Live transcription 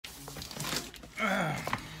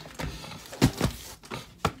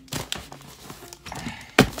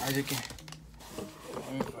as you can,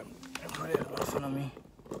 let me put it in front of me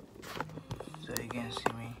so you can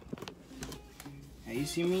see me. Now you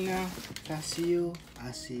see me now? If I see you,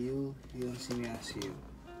 I see you. You don't see me, I see you.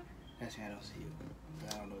 That's why I don't see you.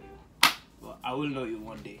 I don't know you. Well, I will know you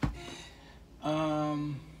one day.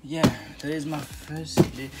 Yeah, today is my first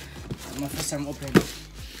day. My first time opening it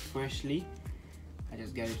freshly. I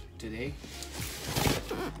just got it today.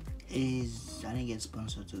 I didn't get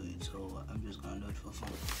sponsored to it, so I'm just gonna do it for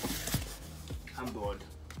fun. I'm bored.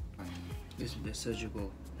 This is the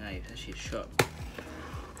surgical knife. That shit's sharp.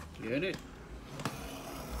 You heard it?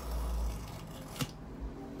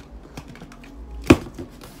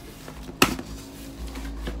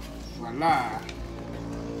 Voila.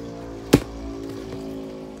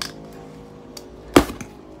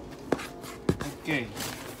 Okay.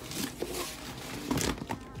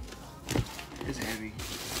 It's heavy.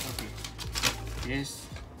 Okay. Yes.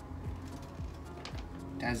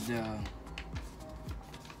 That's the.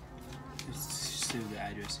 It's still the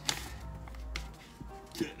address.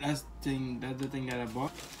 That's the thing that I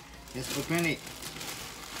bought. Let's open it.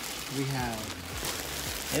 We have.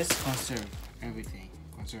 Let's conserve everything.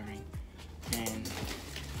 Conserving. And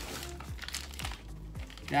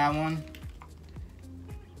that one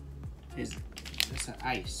is just an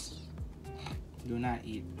ice. Do not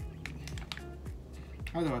eat.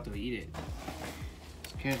 I was about to eat it.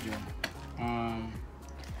 Schedule.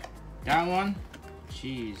 That one,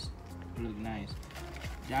 cheese. Look nice.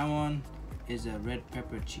 That one is a red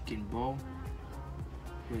pepper chicken bowl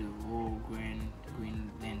with a whole green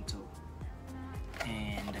lentil.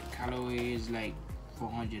 And the calories like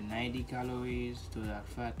 490 calories, total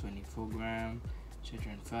fat 24 grams,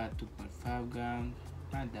 saturated fat 2.5 grams.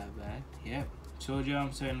 Not that bad. Yep.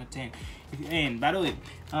 Sodium 7 to 10. And by the way,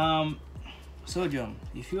 sodium.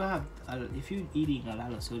 If you're eating a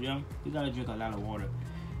lot of sodium, you gotta drink a lot of water,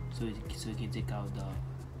 so you can take out the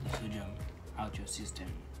sodium out your system.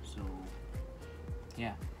 So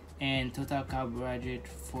yeah. And total carbohydrate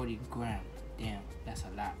 40 grams. Damn, that's a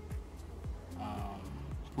lot.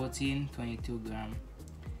 Protein 22 grams.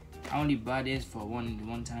 I only bought this for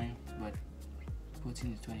one time, but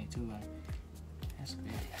protein is 22 grams. That's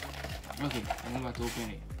great. Okay, I'm about to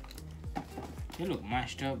open it. They look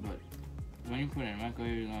mashed up, but when you put it in the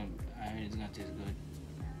microwave, it's gonna taste good.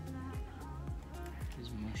 It's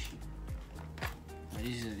mushy. But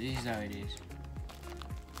this is how it is.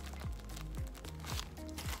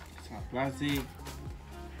 It's not plastic.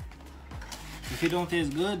 If it don't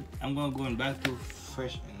taste good, I'm gonna go back to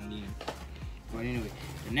fresh and lean. But anyway,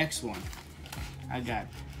 the next one, I got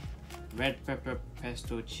red pepper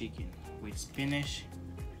pesto chicken with spinach,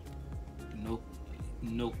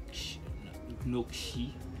 gnocchi.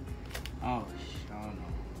 Oh, I don't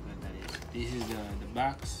know what that is. This is the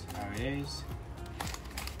box, how it is.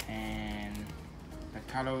 And the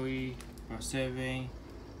calorie per serving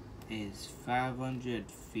is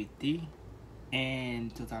 550.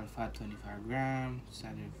 And total fat 25 grams,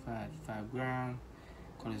 saturated fat 5 grams,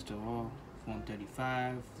 cholesterol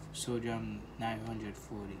 135, sodium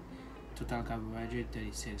 940, total carbohydrate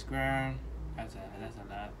 36 grams. That's a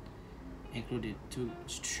lot. Included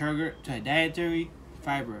dietary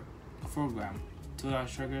fiber 4 grams, total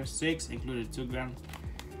sugar 6, included 2 grams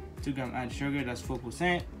added sugar, that's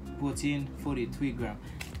 4%. Protein 43 grams.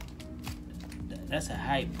 That's a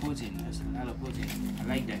high protein. That's a lot of protein. I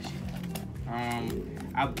like that shit.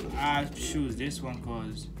 I choose this one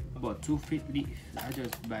cause about 250. I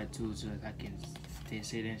just buy 2 so I can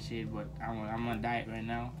taste it and shit. But I'm on diet right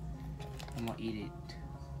now. I'm gonna eat it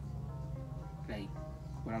like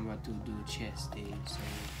what I'm about to do chest day. So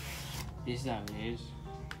this is how it is.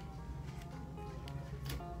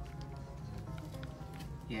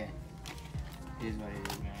 Yeah, it is what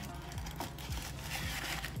it is, man.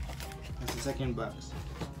 That's the second box.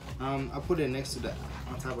 I put it next to the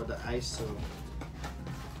on top of the ice, so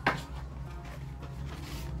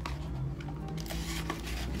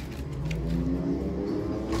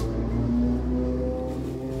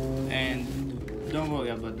and don't worry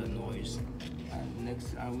about the noise.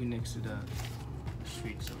 We next to the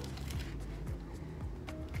street, so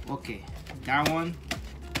okay. That one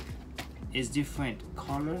is different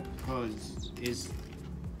color because it's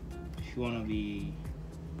if you wanna be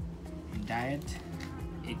in diet.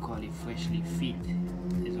 They call it freshly fit.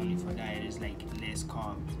 It's only for diet. It's like less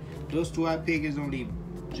carbs. Those 2 I pick is only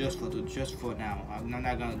just for now. I'm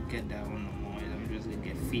not gonna get that one no more. I'm just gonna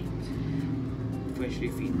get fit. Freshly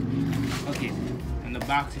fit. Okay. On the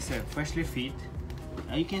box it said freshly fit.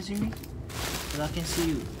 Now you can see me? Cause I can see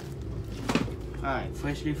you. Alright,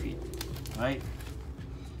 freshly fit. Right?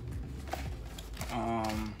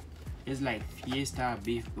 It's like Fiesta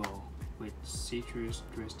beef bowl with citrus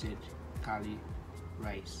twisted kali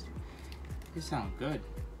rice. It sounds good.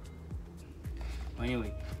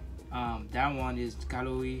 Anyway, that one is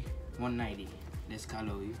calorie 190. That's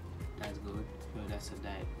calorie. That's good. So that's a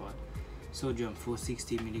diet pot. Sodium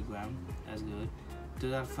 460 milligram. That's good.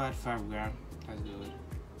 Total fat 5 gram. That's good.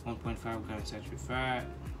 1.5 gram saturated fat.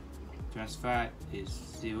 Trans fat is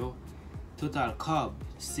 0. Total carb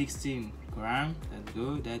 16 gram. That's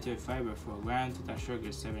good. Dietary fiber 4 gram. Total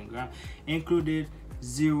sugar 7 gram. Included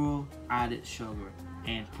 0 added sugar.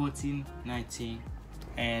 And protein 19.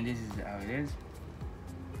 And this is how it is.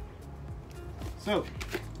 So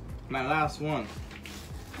my last one.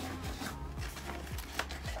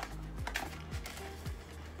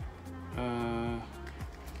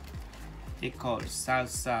 It called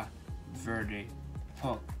salsa verde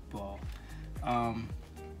pork ball. I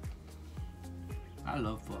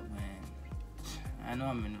love pork, man. I know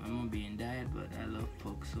I'm gonna be in diet, but I love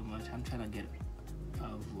pork so much. I'm trying to get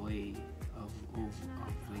of way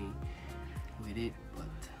with it,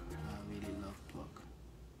 but I really love pork.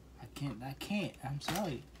 I can't. I'm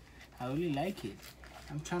sorry. I really like it.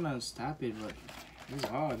 I'm trying to stop it, but it's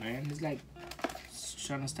hard, man. It's like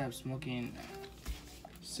trying to stop smoking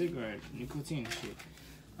cigarette, nicotine shit.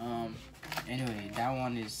 Anyway, that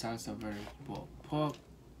one is salsa verde pork.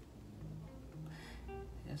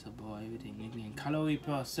 That's about everything. Again, calorie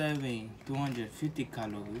per serving 250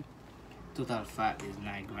 calories. Total fat is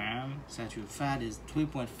 9 grams. Saturated fat is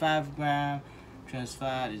 3.5 grams. Trans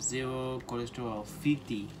fat is 0. Cholesterol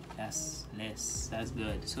 50. That's less. That's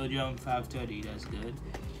good. Sodium 530. That's good.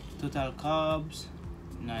 Total carbs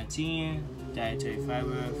 19. Dietary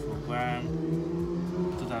fiber 4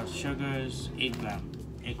 grams. Total sugars 8 grams.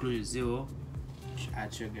 Including 0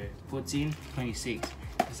 add sugar. Protein 26.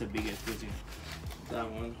 That's the biggest protein. That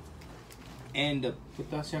one. And the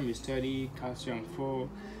potassium is 30. Calcium 4.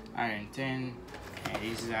 Iron 10. And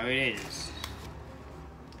this is how it is.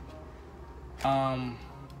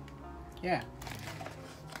 Yeah.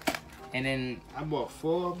 And then I bought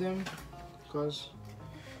 4 of them because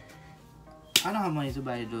I don't have money to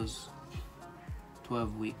buy those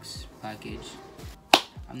 12 weeks package.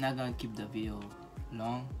 I'm not gonna keep the video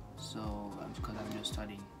long, so because I'm just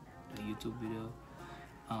starting the YouTube video.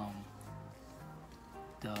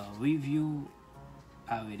 The review,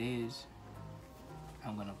 how it is,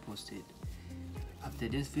 I'm gonna post it after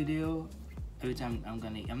this video. Every time I'm not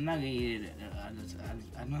gonna eat it.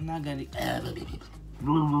 I'm not gonna.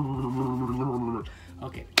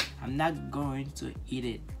 Okay, I'm not going to eat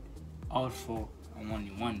it all for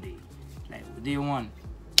only one day. Like day 1,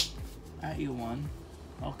 I eat 1.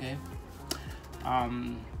 Okay.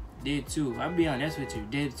 Day 2, I'll be honest with you.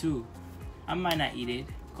 Day 2, I might not eat it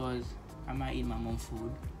because I might eat my mom's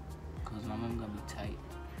food because my mom gonna be tight.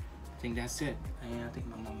 I think that's it. I think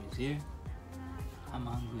my mom is here. I'm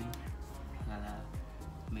hungry. I gotta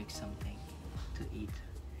make something to eat.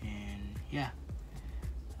 And yeah.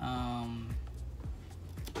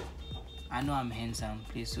 I know I'm handsome.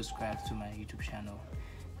 Please subscribe to my YouTube channel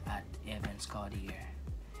at Evans Cartier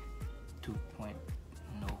 2.0.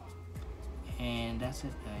 And that's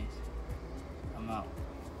it, guys. I'm out.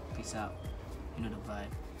 Peace out. You know the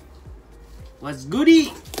vibe. What's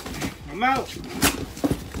goody? I'm out.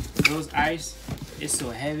 Those ice is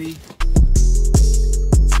so heavy.